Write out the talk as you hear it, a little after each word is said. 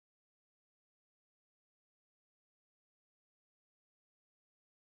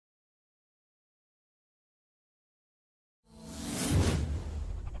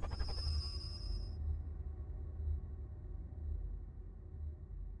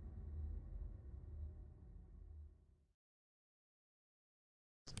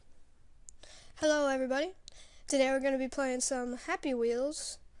Hello everybody. Today we're going to be playing some Happy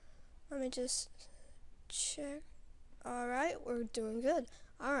Wheels. Let me just check. Alright, we're doing good.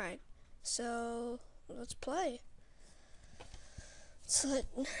 Alright, so let's play. Let's let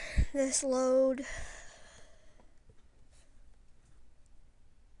this load.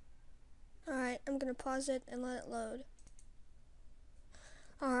 Alright, I'm going to pause it and let it load.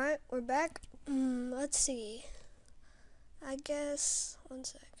 Alright, we're back. Let's see. I guess, one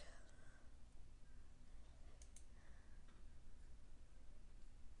sec.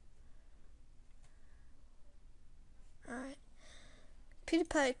 Alright.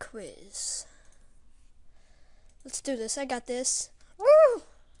 PewDiePie quiz. Let's do this. I got this. Woo!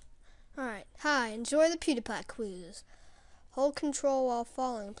 Alright. Hi, enjoy the PewDiePie quiz. Hold control while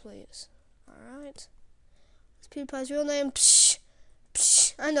falling, please. Alright. What's PewDiePie's real name? Psh!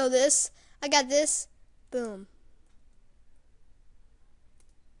 Psh! I know this. I got this. Boom.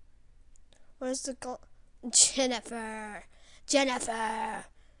 What is the goal? Jennifer. Jennifer.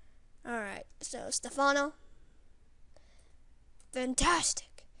 Alright. So, Stefano.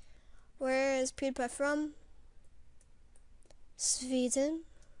 Fantastic. Where is PewDiePie from? Sweden.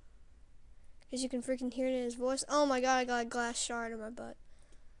 Because you can freaking hear it in his voice. Oh my god, I got a glass shard in my butt.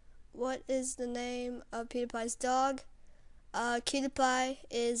 What is the name of PewDiePie's dog? PewDiePie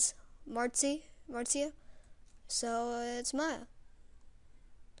is Marcia. So it's Maya.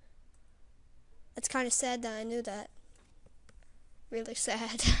 It's kind of sad that I knew that. Really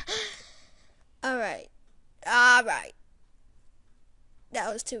sad. Alright. Alright.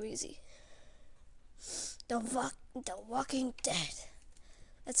 That was too easy. The Walking Dead.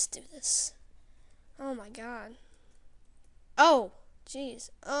 Let's do this. Oh my god. Oh, jeez.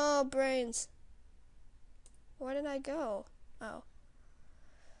 Oh, brains. Where did I go? Oh.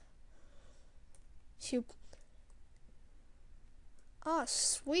 Shoot. Oh,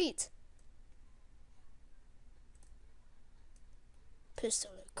 sweet.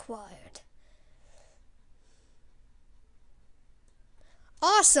 Pistol acquired.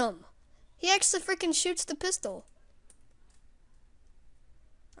 Awesome! He actually freaking shoots the pistol.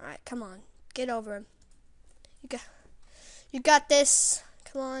 Alright, come on. Get over him. You got this.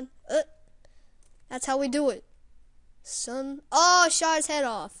 Come on. That's how we do it. Son. Oh, shot his head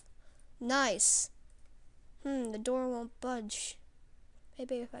off. Nice. The door won't budge.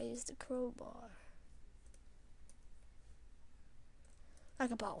 Maybe if I use the crowbar.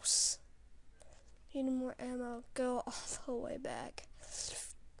 Like a boss. Need more ammo. Go all the way back.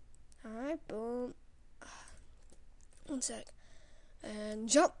 Alright, boom. One sec. And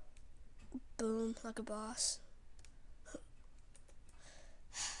jump. Boom, like a boss.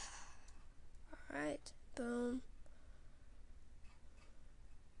 Alright, boom.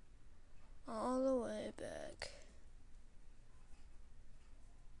 All the way back.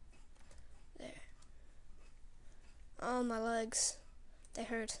 There. Oh, my legs. They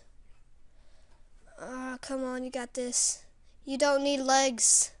hurt. Oh, come on, you got this. You don't need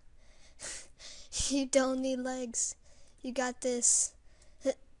legs. You don't need legs. You got this.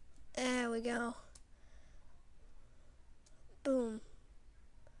 There we go. Boom.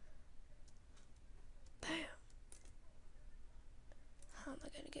 Bam. How am I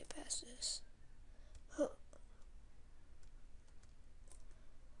going to get past this?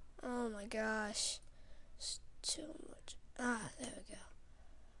 Oh my gosh. It's too much. Ah, there we go.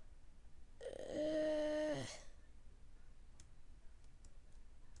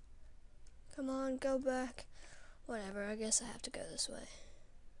 Come on, go back. Whatever, I guess I have to go this way.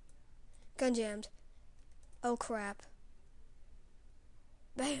 Gun jammed. Oh crap.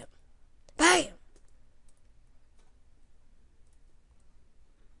 Bam. Bam!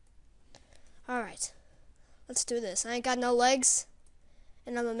 Alright. Let's do this. I ain't got no legs,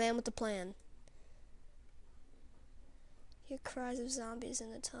 and I'm a man with a plan. Hear cries of zombies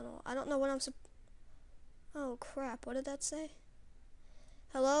in the tunnel. I don't know what I'm Oh crap, what did that say?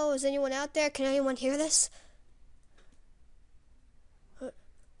 Hello, is anyone out there? Can anyone hear this?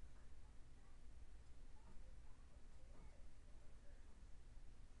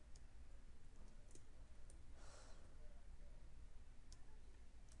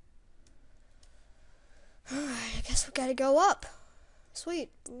 Alright, I guess we gotta go up. Sweet.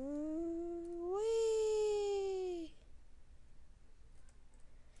 Whee!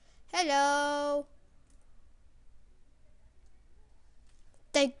 Hello.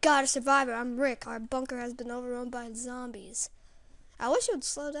 Thank God, a survivor. I'm Rick. Our bunker has been overrun by zombies. I wish you would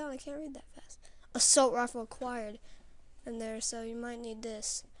slow down. I can't read that fast. Assault rifle acquired in there, so you might need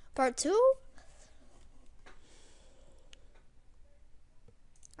this. Part 2?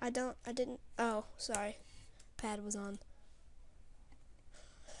 I didn't. Oh, sorry. Pad was on.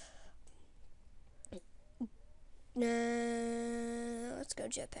 Nah, let's go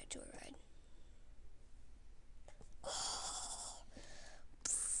jetpack joyride. Oh.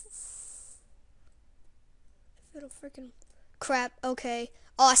 Little freaking crap. Okay,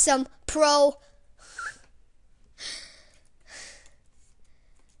 awesome, pro.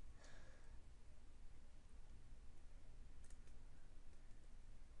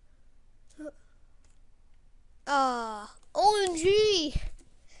 OMG.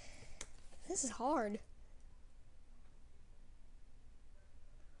 This is hard.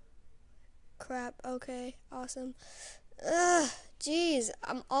 Crap, okay, awesome. Ugh, jeez,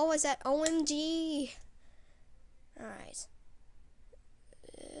 I'm always at OMG. Alright.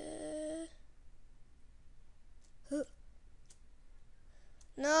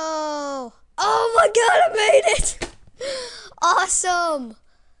 No! Oh my god, I made it! Awesome!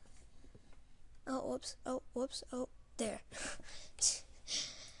 Oh, whoops, oh, whoops, oh, there.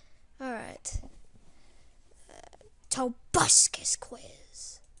 Alright. Tobuscus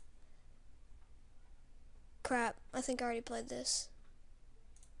quiz. Crap, I think I already played this.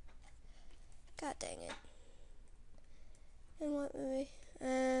 God dang it. In what movie?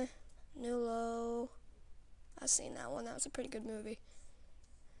 New Low. I've seen that one. That was a pretty good movie.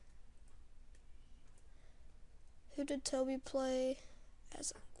 Who did Toby play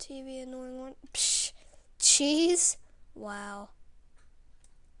as a TV annoying one? Psh, cheese? Wow.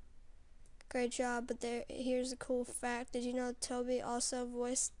 Great job, but here's a cool fact. Did you know Toby also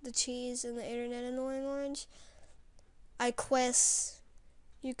voiced the cheese in the internet annoying orange? I quest.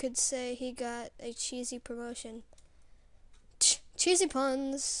 You could say he got a cheesy promotion. Cheesy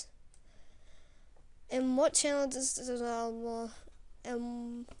puns. And what channel does this available?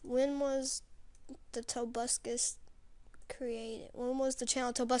 And when was the Tobuscus created? When was the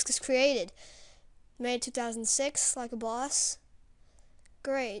channel Tobuscus created? May 2006, like a boss.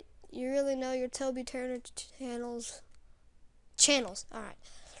 Great. You really know your Toby Turner channels. Alright.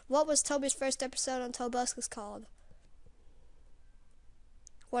 What was Toby's first episode on Tobuscus called?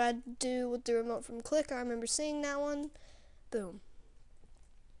 What I do with the remote from Click. I remember seeing that one. Boom.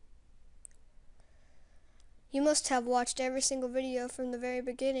 You must have watched every single video from the very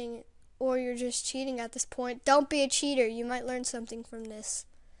beginning, or you're just cheating at this point. Don't be a cheater. You might learn something from this.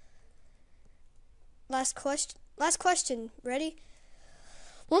 Last question. Ready?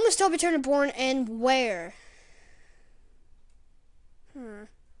 When was Toby Turner born and where?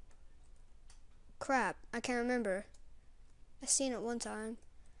 Crap, I can't remember. I seen it one time.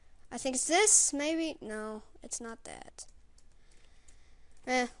 I think it's this, maybe? No, it's not that.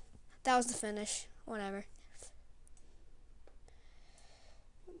 That was the finish. Whatever.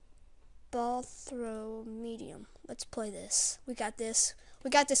 Ball throw medium. Let's play this. We got this. We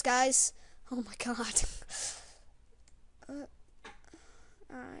got this, guys. Oh my god.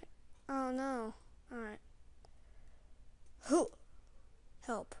 Alright. Oh no. Alright. Who?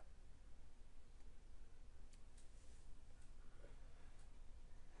 Help.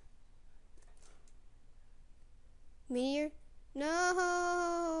 Meteor?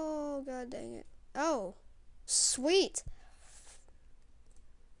 No. God dang it. Oh. Sweet.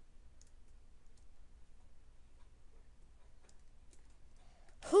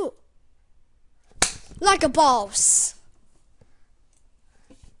 Who? Like a boss.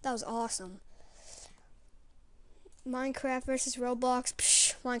 That was awesome. Minecraft versus Roblox.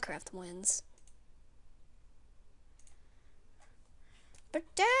 Psh, Minecraft wins. But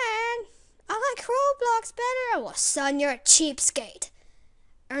Dad, I like Roblox better. Well, son, you're a cheapskate.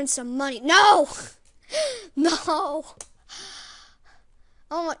 Earn some money. No! No!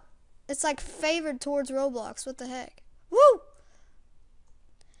 Oh my. It's like favored towards Roblox. What the heck? Woo!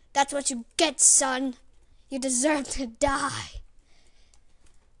 That's what you get, son. You deserve to die.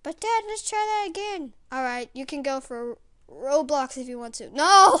 But Dad, let's try that again. Alright, you can go for Roblox if you want to.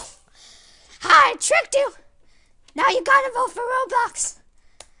 No! I tricked you! Now you gotta vote for Roblox.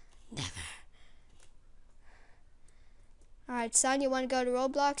 Never. Alright, son, you want to go to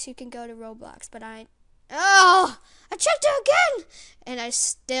Roblox? You can go to Roblox, but Oh! I tricked you again! And I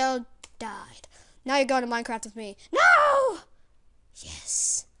still died. Now you're going to Minecraft with me. No!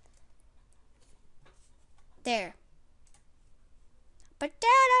 Yes. There. But Dad,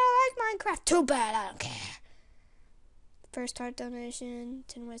 I don't like Minecraft. Too bad, I don't care. First heart donation,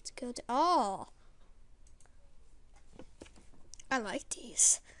 10 ways to kill. Oh. I like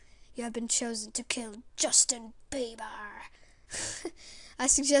these. You have been chosen to kill Justin Bieber. I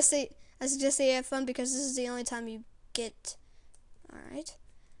suggest that you have fun because this is the only time you get. Alright.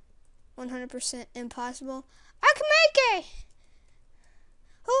 100% impossible. I can make it!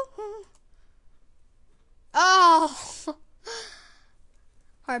 Ooh. Oh!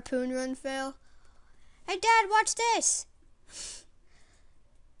 Harpoon run fail. Hey, Dad, watch this.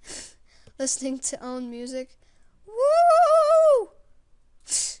 Listening to own music. Woo!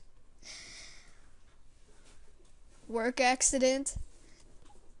 Work accident.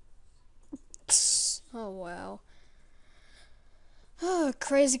 Oh, wow. Oh,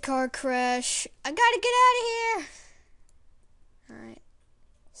 crazy car crash. I gotta get out of here. Alright.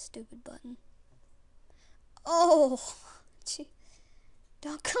 Stupid button. Oh, gee.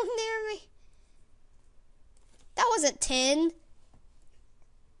 Don't come near me. That wasn't 10.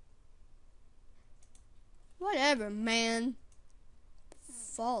 Whatever, man.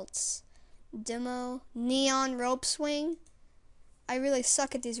 False. Demo. Neon rope swing. I really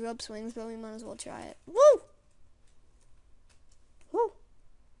suck at these rope swings, but we might as well try it. Woo! Woo!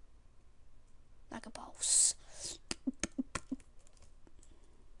 Like a boss.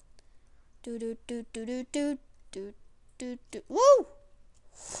 Do do do do do do do do do. Woo!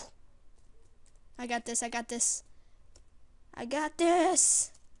 I got this. I got this. I got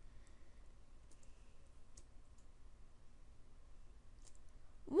this.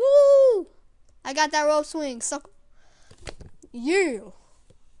 Woo! I got that rope swing. Suck. You.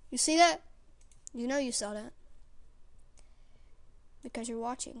 You see that? You know you saw that. Because you're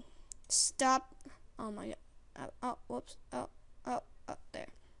watching. Stop. Oh my god. Oh, whoops. Oh, there.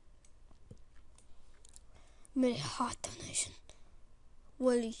 Minute heart donation.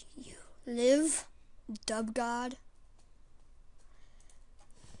 Will you live, dub god?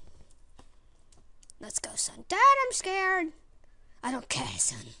 Let's go, son. Dad, I'm scared. I don't care,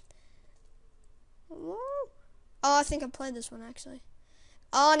 son. Woo. Oh, I think I played this one, actually.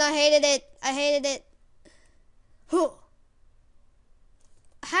 Oh, and I hated it. I hated it. Huh.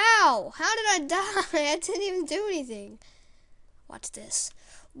 How? How did I die? I didn't even do anything. Watch this.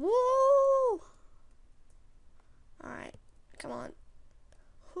 Woo! Alright. Come on.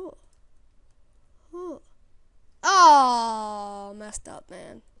 Huh. Huh. Oh, messed up,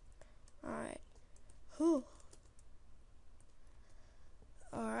 man. Alright. Huh.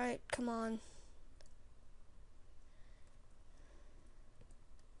 Alright, come on.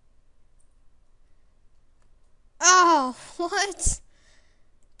 Oh, what?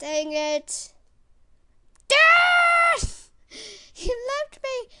 Dang it. Dad! You left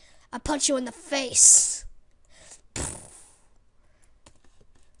me. I punch you in the face.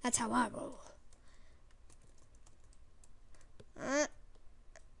 That's how I roll.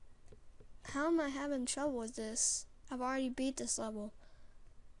 How am I having trouble with this? I've already beat this level.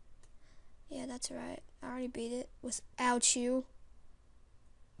 Yeah, that's right. I already beat it without you,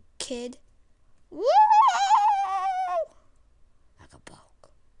 kid. Woo! Like a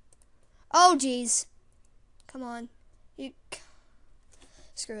bulk. Oh, jeez. Come on. You.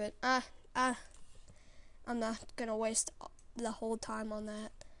 Screw it. I'm not gonna waste the whole time on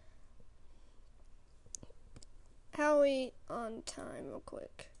that. How are we on time, real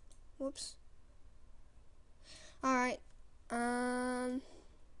quick? Whoops. Alright.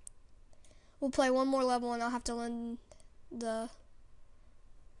 We'll play one more level and I'll have to end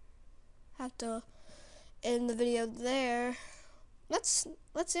the video there. Let's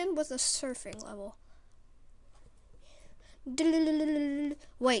end with a surfing level.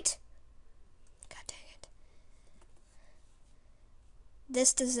 Wait. God dang it.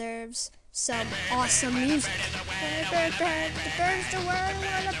 This deserves some awesome music.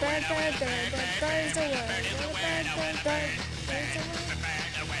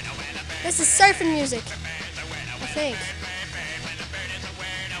 This is surfing music, I think.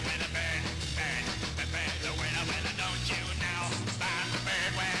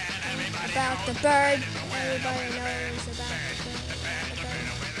 About the bird, everybody knows about the bird.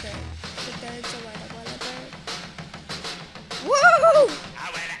 The bird's a bird. Woo!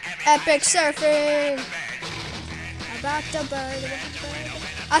 Epic surfing! About the bird.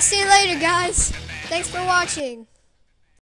 I'll see you later, guys. Thanks for watching.